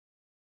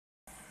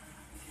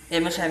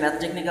MSI math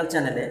technical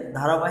চ্যানেলে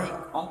ধারাবাহিক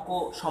অঙ্ক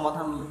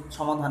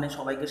সমাধানে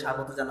সবাইকে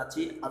স্বাগত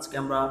জানাচ্ছি। আজকে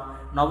আমরা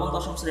নবম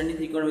দশম শ্রেণী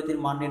ত্রিকোণমিতির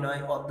মান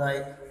নির্ণয় অধ্যায়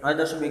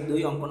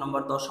 9.2 অঙ্ক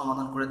নম্বর 10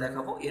 সমাধান করে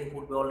দেখাবো। এর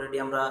পূর্বে অলরেডি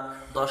আমরা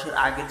 10-এর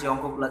আগের যে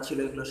অঙ্কগুলো ছিল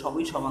এগুলো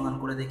সবই সমাধান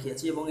করে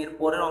দেখিয়েছি এবং এর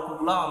পরের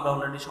অঙ্কগুলো আমরা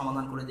অলরেডি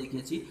সমাধান করে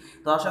দেখিয়েছি।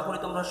 তো আশা করি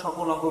তোমরা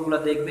সকল অঙ্কগুলো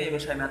দেখবে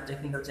এমএসআই ম্যাথ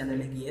টেকনিক্যাল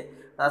চ্যানেলে গিয়ে।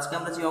 তো আজকে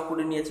আমরা যে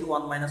অঙ্কটি নিয়েছি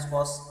 1 মাইনাস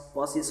কস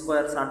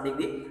স্কোয়ার 60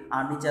 ডিগ্রি,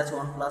 আর নিচে আছে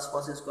 1 প্লাস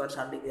কস স্কোয়ার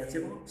 60 ডিগ্রি আছে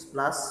এবং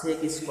প্লাস সেক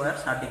স্কোয়ার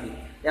 60 ডিগ্রি।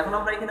 এখন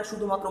আমরা এখানে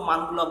শুধুমাত্র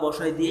মানগুলো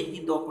বসাই দিয়েই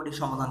কিন্তু অঙ্কটি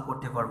সমাধান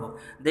করতে পারবো।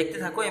 দেখতে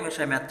থাকো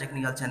এমএসআই ম্যাথ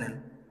টেকনিক্যাল চ্যানেল।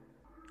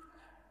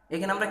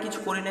 এখানে আমরা কিছু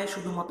করি নাই,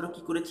 শুধুমাত্র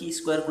কি করেছি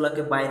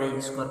স্কোয়ারগুলোকে বাইরে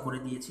স্কোয়ার করে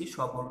দিয়েছি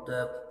সকল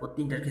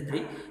তিনটার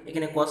ক্ষেত্রেই।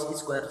 এখানে কস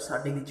স্কোয়ার 60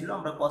 ডিগ্রি ছিল,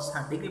 আমরা কস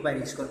 60 ডিগ্রি বাইরে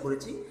স্কোয়ার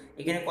করেছি।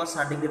 এখানে কস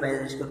 60 ডিগ্রি বাইরে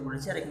স্কোয়ার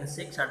করেছি, আর এখানে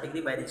সেক 60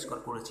 ডিগ্রি বাইরে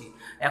স্কোয়ার করেছি।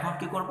 এখন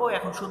কি করব,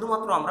 এখন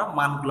শুধুমাত্র আমরা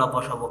মানগুলো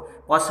বসাবো।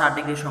 কস 60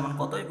 ডিগ্রি সমান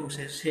কত এবং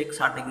সেক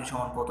 60 ডিগ্রি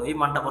সমান কত, এই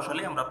মানটা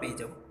বসালে আমরা পেয়ে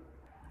যাব।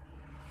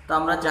 তো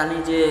আমরা জানি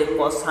যে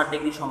কস 60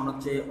 ডিগ্রি সমান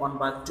হচ্ছে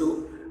 1/2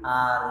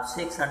 আর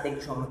সেক 60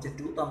 ডিগ্রি সমান হচ্ছে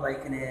 2। তো আমরা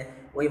এখানে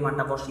ওই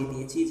মানটা বসিয়ে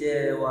দিয়েছি যে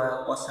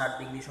কস 60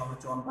 ডিগ্রি সমান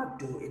হচ্ছে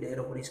 1/2, এটা এর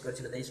উপর স্কোয়ার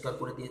ছিল তাই স্কোয়ার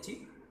করে দিয়েছি।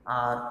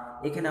 আর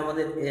এখানে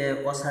আমাদের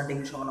কস 60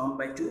 ডিগ্রি সমান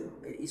 1/2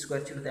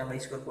 স্কোয়ার ছিল তাই আমরা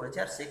স্কোয়ার করেছি,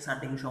 আর সেক 60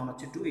 ডিগ্রি সমান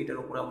হচ্ছে 2, এটার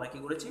উপরে আমরা কি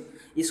করেছি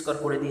স্কোয়ার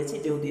করে দিয়েছি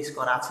যেহেতু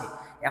স্কোয়ার আছে।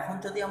 এখন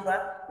যদি আমরা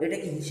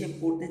এটাকে হিসেব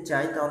করতে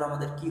চাই তাহলে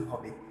আমাদের কি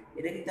হবে,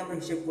 এটা যদি আমরা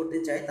হিসেব করতে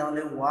চাই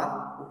তাহলে 1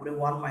 উপরে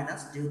 1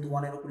 মাইনাস, যেহেতু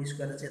 1 এর উপর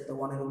স্কোয়ার আছে তো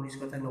 1 এর উপর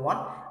স্কোয়ার থাকলে 1,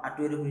 আর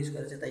 2 এর উপর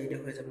স্কোয়ার আছে তাই এটা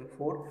হয়ে যাবে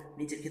 4।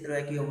 নিচের ক্ষেত্রে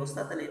একই অবস্থা,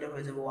 তাহলে এটা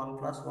হয়ে যাবে 1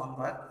 প্লাস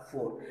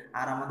 1/4।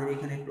 আর আমাদের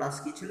এখানে প্লাস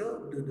কি ছিল,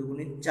 2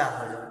 দুগুণে 4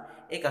 হয়ে যাবে।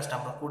 এই কাজটা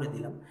আমরা করে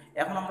দিলাম।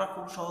 এখন আমরা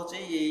খুব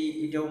সহজেই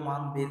এটাও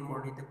মান বের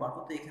করে নিতে পারবো।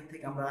 তো এখান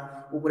থেকে আমরা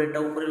উপরেরটা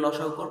উপরে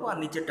লসাগু করবো আর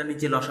নিচেরটা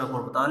নিচে লসাগু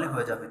করবো, তাহলে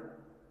হয়ে যাবে।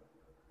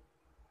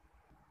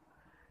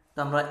 তো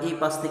আমরা এই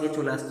পাশ থেকে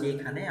চলে আসছি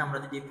এখানে। আমরা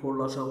যদি 4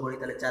 লসাগু করি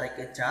তাহলে 4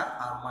 একে 4,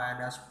 আর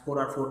মাইনাস 4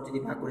 আর 4 যদি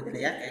ভাগ করি তাহলে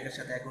 1, একের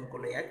সাথে এখন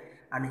করলে 1,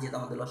 আর নিচে তো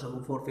আমাদের লসাগু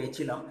 4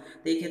 পেয়েছিলাম।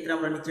 তো এই ক্ষেত্রে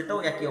আমরা নিচেটাও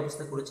একই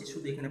অবস্থা করেছি,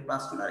 শুধু এখানে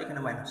প্লাস ছিল আর এখানে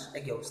মাইনাস,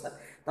 একই অবস্থা।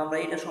 তো আমরা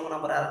এটা সমান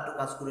আবার আরেকটু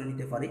কাজ করে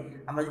নিতে পারি।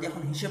 আমরা যদি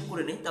এখন হিসেব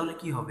করে নিই তাহলে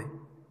কি হবে,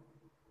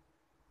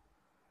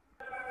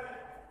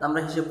 তো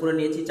আমরা হিসেব করে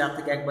নিয়েছি 4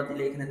 থেকে একবার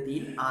দিলে এখানে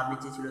 3, আর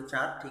নিচে ছিল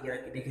 4 ঠিক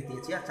রেখে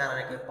দিয়েছি, আর 4 আর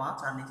 1 5,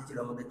 আর নিচে ছিল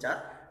আমাদের 4,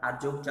 আর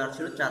যোগ 4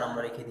 ছিল 4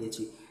 আমরা রেখে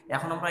দিয়েছি।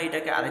 এখন আমরা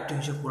এটাকে আরেকটু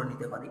হিসেব করে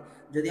নিতে পারি।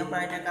 যদি আমরা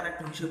এটাকে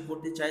আরেকটু হিসেব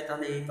করতে চাই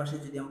তাহলে এই পাশে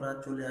যদি আমরা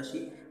চলে আসি,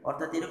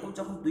 অর্থাৎ এরকম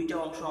যখন দুইটা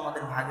অংশ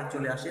আমাদের ভাগে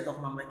চলে আসে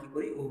তখন আমরা কি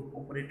করি,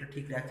 উপরেরটা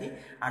ঠিক রাখি,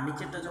 আর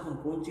নিচেরটা যখন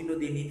গুণ চিহ্ন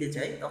দিয়ে নিতে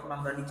চাই তখন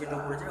আমরা নিচেটা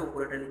উপরে যাই,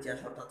 উপরেটা নিচে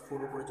আসে, অর্থাৎ 4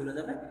 উপরে চলে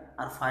যাবে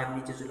আর 5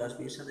 নিচে চলে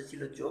আসবে। এর সাথে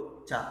ছিল যোগ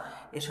 4,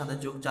 এর সাথে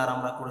যোগ 4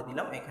 আমরা করে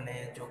দিলাম, এখানে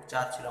যোগ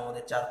 4 ছিল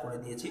আমাদের 4 করে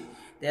দিয়েছি।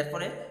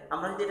 এরপরে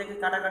আমরা যদি এটাকে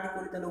কাটাকাটি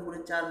করি তাহলে উপরে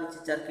 4 নিচে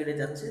 4 কেটে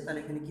যাচ্ছে, তাহলে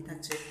এখানে কি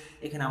থাকছে,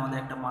 এখানে আমাদের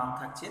একটা মান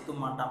থাকছে। তো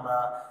মানটা আমরা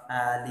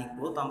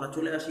লিখবো। তো আমরা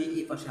চলে আসি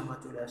এই পাশে, আমরা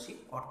চলে আসি,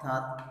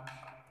 অর্থাৎ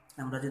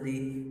আমরা যদি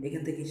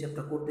এখান থেকে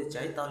হিসাবটা করতে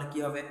চাই তাহলে কি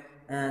হবে,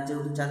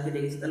 যেহেতু 4 কেটে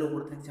গেছে তাহলে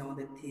উপরে থাকছে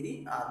আমাদের 3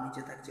 আর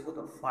নিচে থাকছে কত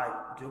 5,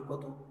 যোগ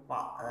কত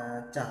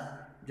 4,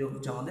 যোগ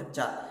হচ্ছে আমাদের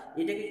 4।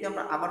 এটাকে যদি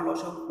আমরা আবার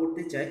লসাগু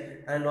করতে চাই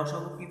তাহলে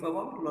লসাগু কি পাবো,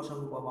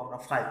 লসাগু পাবো আমরা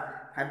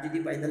 5 যদি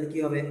পাই তাহলে কি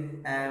হবে,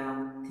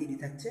 3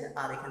 থাকছে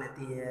আর এখানে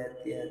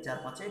 4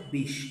 5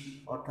 20,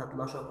 অর্থাৎ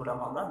লসাগু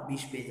আমরা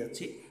 20 পেয়ে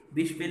যাচ্ছি।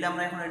 20 পেলে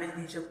আমরা এখন এটা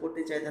যদি হিসাব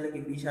করতে চাই তাহলে কি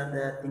 20 আর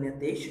 3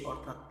 23,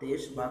 অর্থাৎ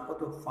 23 বা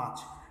কত 5,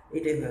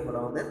 এটাই হয়ে গেল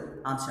আমাদের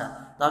আনসার।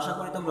 তো আশা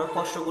করি তোমরা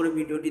কষ্ট করে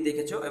ভিডিওটি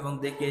দেখেছো এবং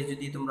দেখে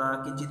যদি তোমরা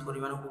কিঞ্চিত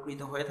পরিমাণে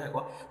উপকৃত হয়ে থাকো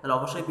তাহলে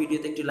অবশ্যই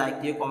ভিডিওতে একটি লাইক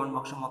দিয়ে কমেন্ট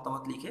বক্সে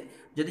মতামত লিখে,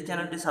 যদি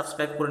চ্যানেলটি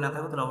সাবস্ক্রাইব করে না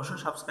থাকো তাহলে অবশ্যই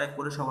সাবস্ক্রাইব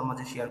করে সবার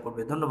মাঝে শেয়ার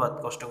করবে। ধন্যবাদ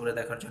কষ্ট করে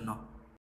দেখার জন্য।